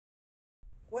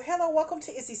Well, hello, welcome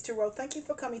to Izzy's Tarot. Thank you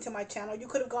for coming to my channel. You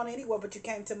could have gone anywhere, but you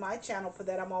came to my channel. For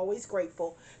that, I'm always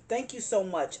grateful. Thank you so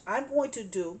much. I'm going to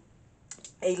do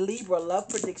a Libra love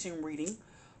prediction reading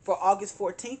for August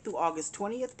 14th through August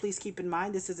 20th. Please keep in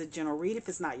mind this is a general read. If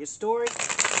it's not your story,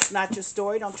 it's not your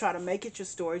story. Don't try to make it your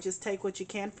story. Just take what you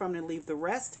can from it and leave the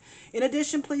rest. In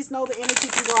addition, please know the energy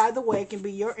can go either way. It can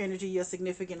be your energy, your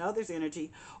significant other's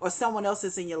energy, or someone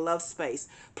else's in your love space.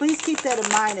 Please keep that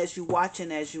in mind as you watch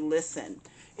and as you listen.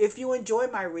 If you enjoy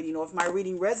my reading or if my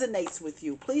reading resonates with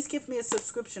you, please give me a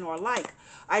subscription or a like.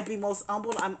 I'd be most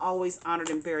humbled. I'm always honored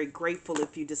and very grateful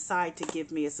if you decide to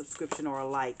give me a subscription or a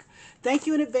like. Thank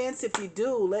you in advance if you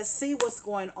do. Let's see what's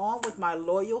going on with my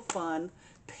loyal, fun,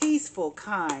 peaceful,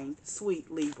 kind,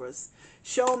 sweet Libras.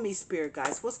 Show me, Spirit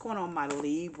guys. What's going on, my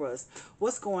Libras?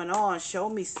 What's going on? Show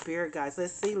me, Spirit guys.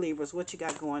 Let's see, Libras, what you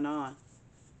got going on.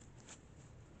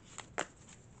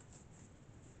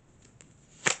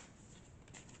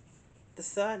 The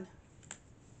Sun.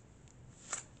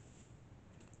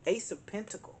 Ace of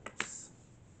Pentacles.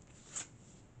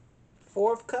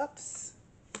 Four of Cups.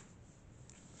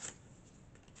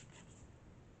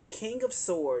 King of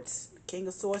Swords. King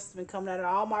of Swords has been coming out of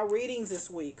all my readings this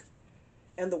week.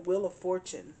 And the Wheel of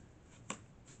Fortune.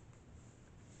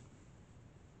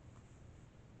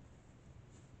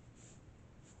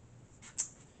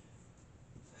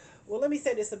 Well, let me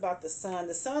say this about the Sun.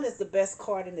 The Sun is the best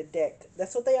card in the deck.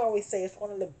 That's what they always say. It's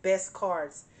one of the best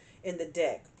cards in the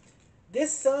deck.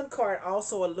 This Sun card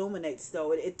also illuminates,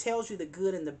 though. It tells you the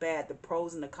good and the bad, the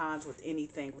pros and the cons with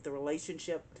anything, with the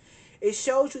relationship. It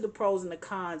shows you the pros and the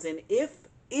cons. And if,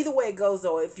 either way it goes,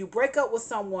 though, if you break up with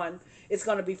someone, it's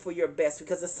going to be for your best.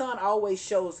 Because the Sun always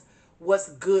shows what's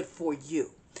good for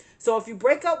you. So if you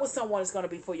break up with someone, it's going to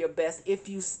be for your best. If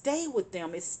you stay with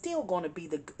them, it's still going to be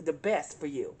the best for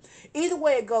you. Either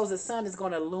way it goes, the Sun is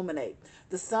going to illuminate.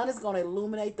 The Sun is going to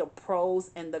illuminate the pros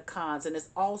and the cons. And it's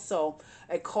also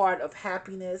a card of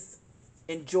happiness,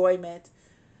 enjoyment.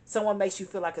 Someone makes you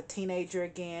feel like a teenager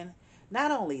again. Not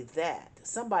only that,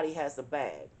 somebody has a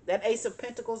bag. That Ace of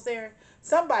Pentacles there,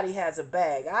 somebody has a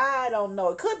bag. I don't know.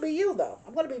 It could be you, though.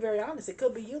 I'm going to be very honest. It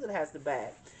could be you that has the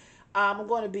bag. I'm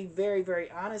going to be very, very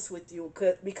honest with you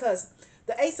because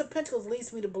the Ace of Pentacles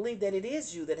leads me to believe that it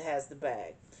is you that has the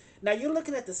bag. Now, you're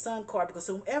looking at the Sun card because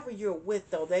whomever you're with,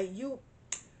 though,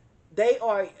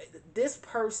 this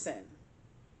person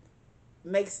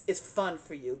makes it's fun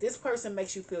for you. This person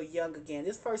makes you feel young again.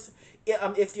 This person,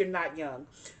 if you're not young,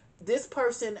 this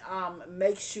person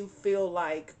makes you feel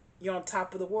like you're on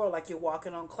top of the world, like you're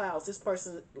walking on clouds. This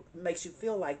person makes you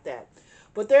feel like that.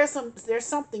 But there's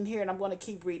something here, and I'm going to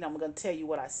keep reading. I'm going to tell you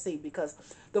what I see because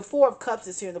the Four of Cups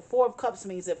is here. And the Four of Cups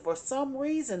means that for some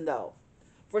reason, though,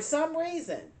 for some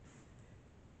reason,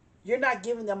 you're not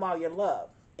giving them all your love.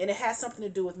 And it has something to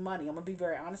do with money. I'm going to be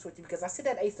very honest with you because I see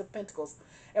that Ace of Pentacles.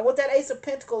 And with that Ace of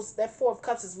Pentacles, that Four of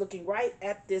Cups is looking right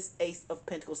at this Ace of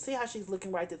Pentacles. See how she's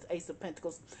looking right at this Ace of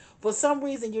Pentacles? For some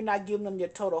reason, you're not giving them your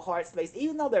total heart space.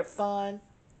 Even though they're fun,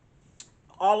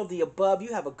 all of the above,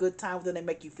 you have a good time with them. They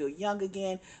make you feel young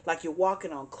again, like you're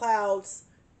walking on clouds.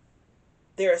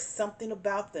 There's something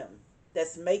about them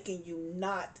that's making you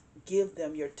not give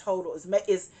them your total.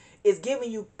 It's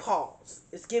giving you pause.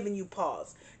 It's giving you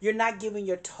pause. You're not giving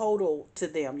your total to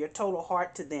them, your total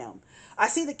heart to them. I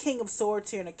see the King of Swords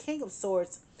here, and the King of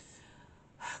Swords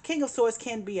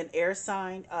can be an air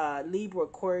sign, Libra,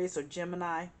 Aquarius, or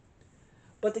Gemini.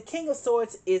 But the King of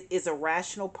Swords is a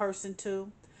rational person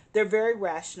too. They're very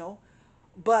rational.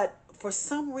 But for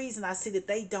some reason, I see that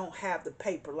they don't have the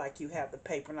paper like you have the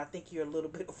paper. And I think you're a little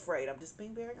bit afraid. I'm just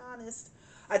being very honest.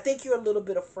 I think you're a little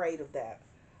bit afraid of that.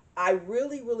 I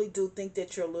really, really do think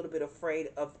that you're a little bit afraid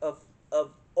of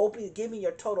giving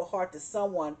your total heart to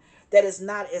someone that is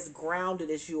not as grounded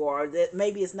as you are, that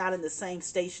maybe is not in the same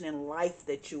station in life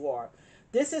that you are.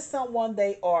 This is someone,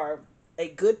 they are a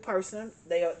good person.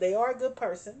 They are a good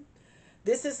person.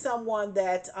 This is someone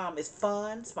that is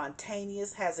fun,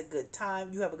 spontaneous, has a good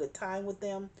time. You have a good time with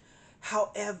them.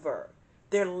 However,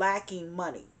 they're lacking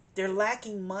money. They're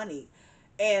lacking money.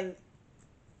 And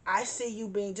I see you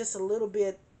being just a little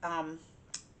bit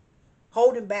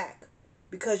holding back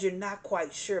because you're not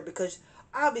quite sure. Because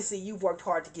obviously you've worked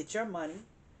hard to get your money.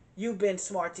 You've been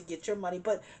smart to get your money.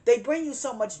 But they bring you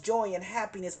so much joy and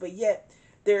happiness. But yet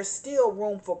there's still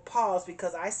room for pause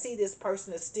because I see this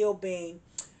person as still being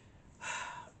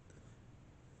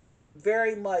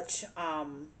very much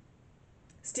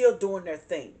still doing their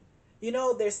thing. You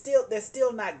know, they're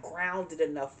still not grounded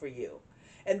enough for you.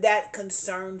 And that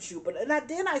concerns you. But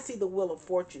then I see the Wheel of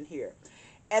Fortune here.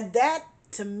 And that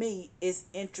to me is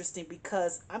interesting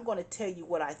because I'm going to tell you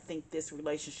what I think this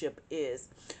relationship is.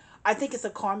 I think it's a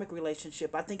karmic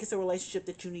relationship. I think it's a relationship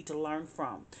that you need to learn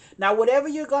from. Now, whatever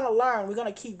you're going to learn, we're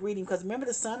going to keep reading because remember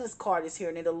the sun is card is here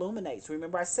and it illuminates.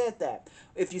 Remember I said that.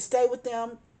 If you stay with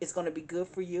them, it's going to be good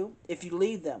for you. If you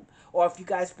leave them or if you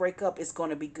guys break up, it's going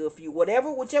to be good for you.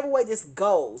 Whichever way this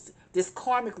goes, this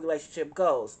karmic relationship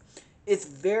goes, this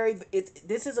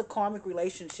is a karmic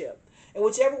relationship. And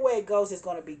whichever way it goes, it's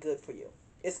going to be good for you.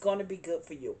 It's going to be good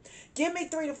for you. Give me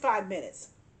 3 to 5 minutes.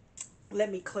 Let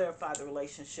me clarify the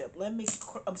relationship. Let me,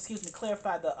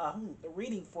 clarify the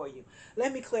reading for you.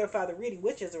 Let me clarify the reading,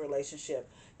 which is a relationship.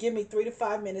 Give me 3 to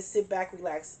 5 minutes. Sit back,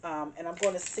 relax, and I'm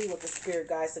going to see what the spirit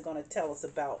guides are going to tell us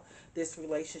about this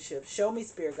relationship. Show me,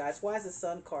 spirit guides. Why is the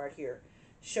sun card here?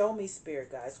 Show me,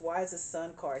 spirit guides. Why is the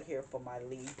sun card here for my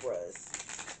Libras?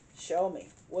 Show me.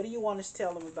 What do you want to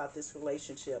tell them about this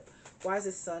relationship? Why is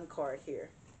the sun card here?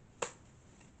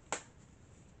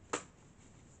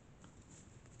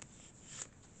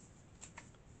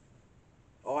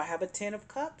 Oh, I have a 10 of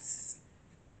cups.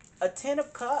 A 10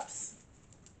 of cups.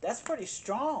 That's pretty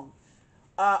strong.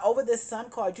 Over this sun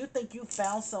card, you think you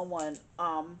found someone.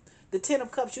 The 10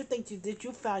 of cups, you think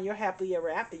you found your happily ever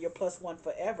after, your +1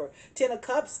 forever. 10 of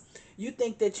cups, you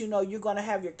think that you're going to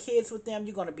have your kids with them,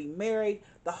 you're going to be married,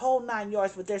 the whole 9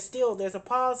 yards, but there's a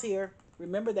pause here.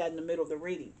 Remember that in the middle of the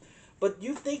reading. But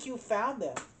you think you found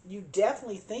them. You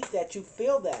definitely think that, you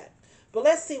feel that. But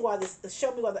let's see why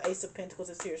show me why the Ace of Pentacles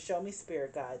is here. Show me,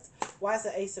 spirit guides. Why is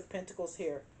the Ace of Pentacles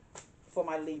here for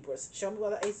my Libras? Show me why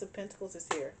the Ace of Pentacles is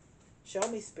here. Show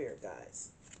me, spirit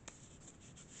guides.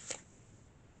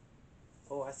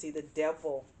 Oh, I see the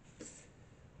devil.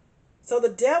 So the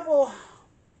devil,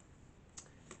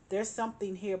 there's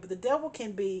something here, but the devil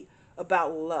can be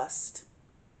about lust.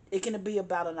 It can be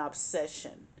about an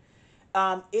obsession.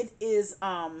 The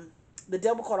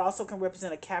devil card also can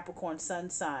represent a Capricorn sun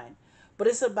sign, but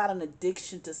it's about an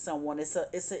addiction to someone. It's a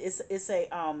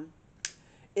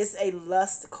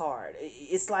lust card.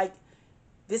 It's like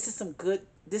this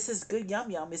is good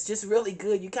yum yum. It's just really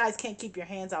good. You guys can't keep your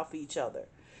hands off of each other.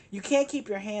 You can't keep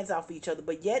your hands off of each other,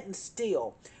 but yet and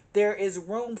still there is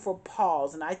room for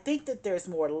pause. And I think that there's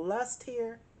more lust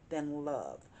here than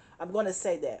love. I'm going to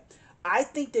say that. I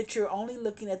think that you're only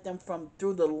looking at them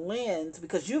through the lens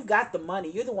because you've got the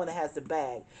money. You're the one that has the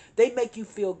bag. They make you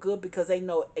feel good because they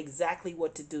know exactly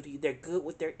what to do to you. They're good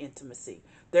with their intimacy.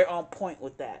 They're on point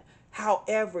with that.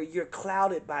 However, you're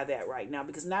clouded by that right now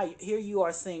because now here you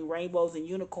are seeing rainbows and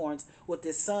unicorns with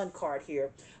this sun card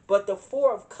here. But the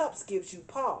 4 of Cups gives you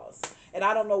pause. And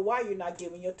I don't know why you're not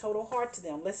giving your total heart to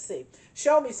them. Let's see.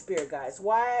 Show me, spirit guides.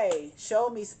 Why? Show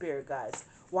me, spirit guides.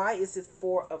 Why is this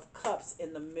 4 of Cups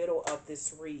in the middle of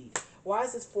this read? Why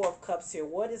is this 4 of Cups here?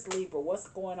 What is Libra? What's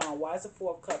going on? Why is the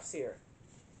 4 of Cups here?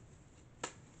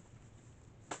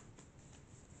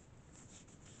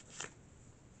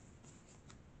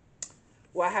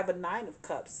 Well, I have a 9 of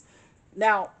Cups.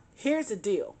 Now, here's the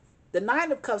deal. The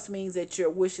 9 of Cups means that your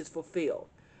wish is fulfilled.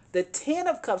 The 10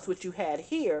 of Cups, which you had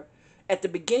here at the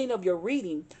beginning of your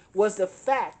reading, was the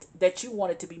fact that you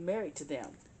wanted to be married to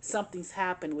them. Something's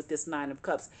happened with this 9 of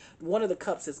Cups. One of the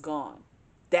cups is gone.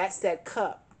 That's that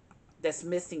cup that's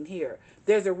missing here.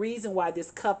 There's a reason why this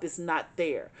cup is not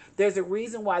there. There's a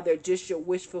reason why they're just your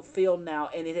wish fulfilled now,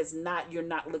 and you're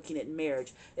not looking at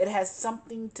marriage. It has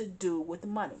something to do with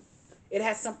money. It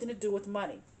has something to do with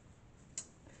money.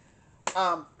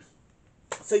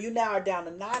 So you now are down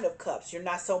to 9 of Cups. You're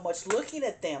not so much looking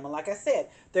at them. And like I said,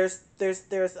 there's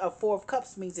a 4 of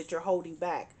Cups means that you're holding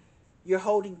back. You're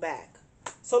holding back.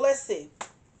 So let's see.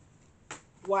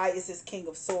 Why is this King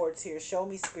of Swords here? Show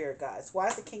me, spirit guides. Why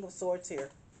is the King of Swords here?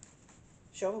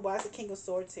 Show me why is the King of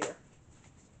Swords here?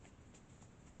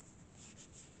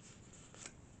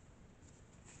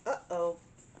 Uh-oh.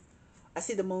 I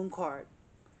see the Moon card.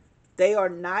 They are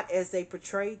not as they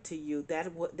portrayed to you. That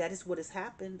is what has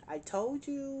happened. I told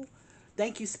you.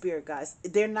 Thank you, spirit guys.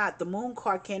 They're not. The Moon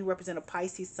card can represent a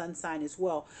Pisces sun sign as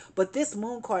well. But this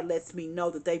Moon card lets me know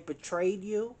that they betrayed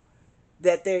you.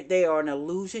 That they are an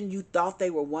illusion. You thought they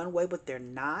were one way, but they're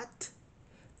not.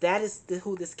 That is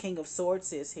who this King of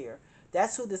Swords is here.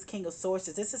 That's who this King of Swords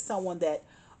is. This is someone that,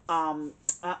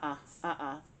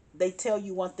 they tell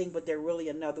you one thing, but they're really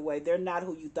another way. They're not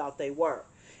who you thought they were.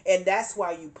 And that's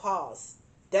why you pause.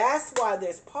 That's why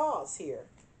there's pause here.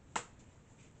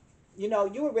 You know,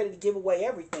 you were ready to give away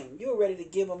everything. You were ready to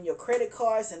give them your credit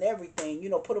cards and everything. You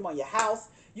know, put them on your house.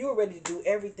 You were ready to do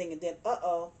everything. And then,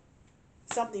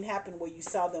 something happened where you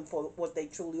saw them for what they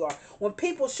truly are. When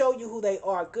people show you who they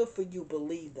are, good for you,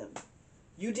 believe them.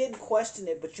 You didn't question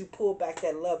it, but you pulled back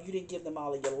that love. You didn't give them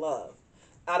all of your love.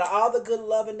 Out of all the good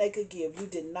loving they could give, you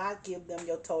did not give them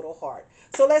your total heart.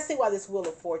 So let's see why this Wheel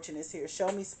of Fortune is here.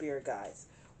 Show me, Spirit guides.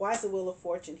 Why is the Wheel of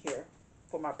Fortune here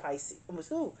for my Pisces?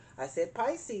 Ooh, I said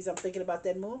Pisces. I'm thinking about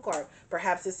that moon card.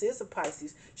 Perhaps this is a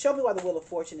Pisces. Show me why the Wheel of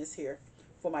Fortune is here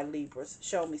for my Libras.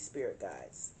 Show me, Spirit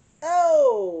guides.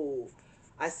 Oh,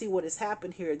 I see what has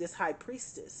happened here. This High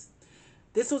Priestess.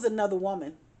 This was another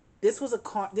woman. This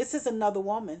is another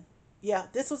woman. Yeah,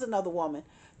 this was another woman.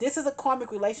 This is a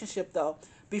karmic relationship though.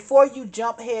 Before you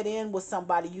jump head in with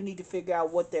somebody, you need to figure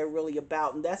out what they're really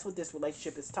about, and that's what this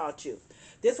relationship has taught you.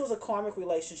 This was a karmic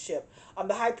relationship.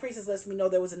 The High Priestess lets me know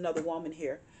there was another woman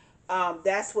here.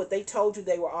 That's what they told you,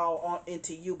 they were all on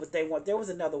into you, but they weren't. There was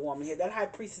another woman here. That High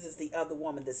Priestess is the other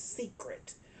woman, the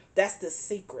secret. That's the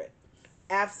secret.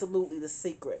 Absolutely the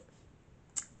secret.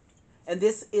 And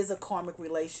this is a karmic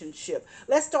relationship.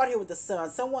 Let's start here with the sun.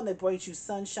 Someone that brings you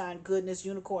sunshine, goodness,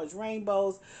 unicorns,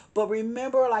 rainbows. But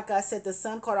remember, like I said, the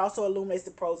sun card also illuminates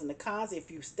the pros and the cons.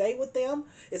 If you stay with them,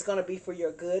 it's going to be for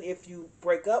your good. If you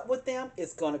break up with them,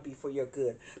 it's going to be for your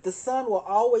good. The sun will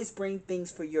always bring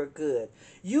things for your good.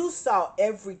 You saw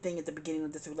everything at the beginning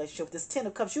of this relationship. This 10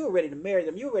 of Cups, you were ready to marry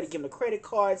them. You were ready to give them the credit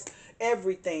cards,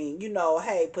 everything. You know,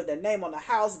 hey, put their name on the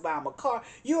house, buy them a car.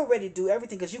 You were ready to do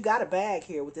everything because you got a bag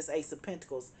here with this Ace of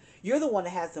Pentacles. You're the one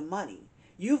that has the money.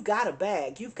 You've got a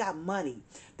bag. You've got money.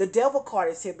 The Devil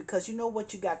card is here because you know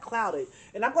what, you got clouded.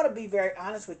 And I'm going to be very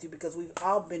honest with you because we've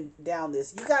all been down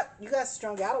this. You got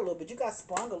strung out a little bit. You got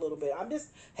sprung a little bit.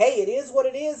 Hey, it is what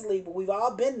it is, Libra. We've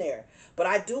all been there. But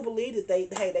I do believe that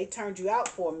they turned you out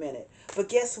for a minute. But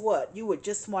guess what? You were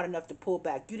just smart enough to pull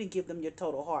back. You didn't give them your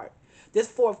total heart. This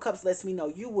Four of Cups lets me know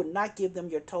you would not give them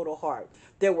your total heart.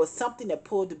 There was something that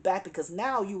pulled it back because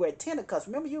now you were at 10 of Cups.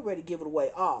 Remember, you were ready to give it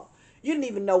away all. You didn't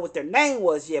even know what their name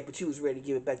was yet, but you was ready to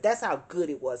give it back. That's how good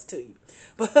it was to you.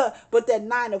 But that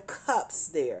 9 of Cups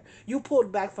there, you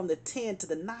pulled back from the 10 to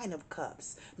the 9 of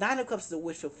Cups. 9 of Cups is a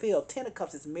wish fulfilled. 10 of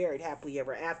Cups is married happily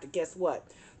ever after. Guess what?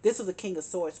 This was a King of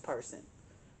Swords person.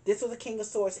 This was a King of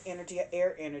Swords energy,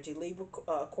 air energy, Libra,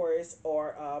 Aquarius,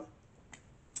 or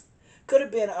could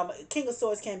have been King of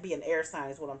Swords can be an air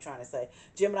sign is what I'm trying to say.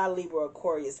 Gemini, Libra,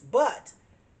 Aquarius. But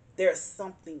there's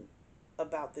something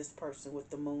about this person with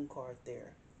the moon card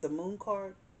there. The moon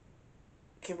card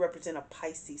can represent a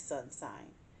Pisces sun sign.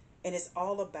 And it's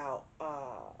all about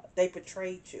they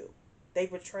betrayed you. They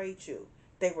betrayed you.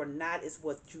 They were not as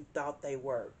what you thought they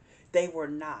were. They were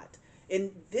not.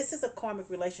 And this is a karmic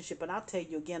relationship. And I'll tell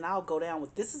you again, I'll go down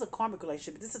with this is a karmic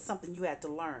relationship. This is something you had to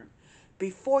learn.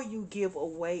 Before you give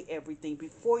away everything,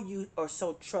 before you are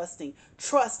so trusting,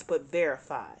 trust but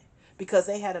verify. Because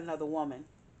they had another woman,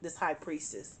 this High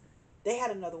Priestess. They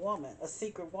had another woman, a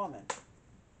secret woman.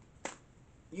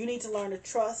 You need to learn to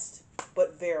trust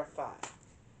but verify.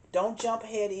 Don't jump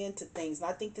head into things.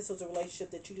 And I think this was a relationship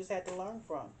that you just had to learn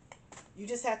from. You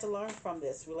just had to learn from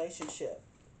this relationship.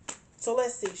 So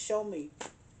let's see. Show me,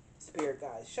 Spirit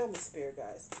guys. Show me, Spirit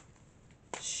guys.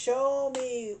 Show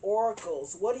me,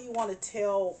 oracles. What do you want to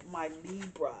tell my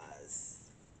Libras?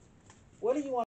 What do you want?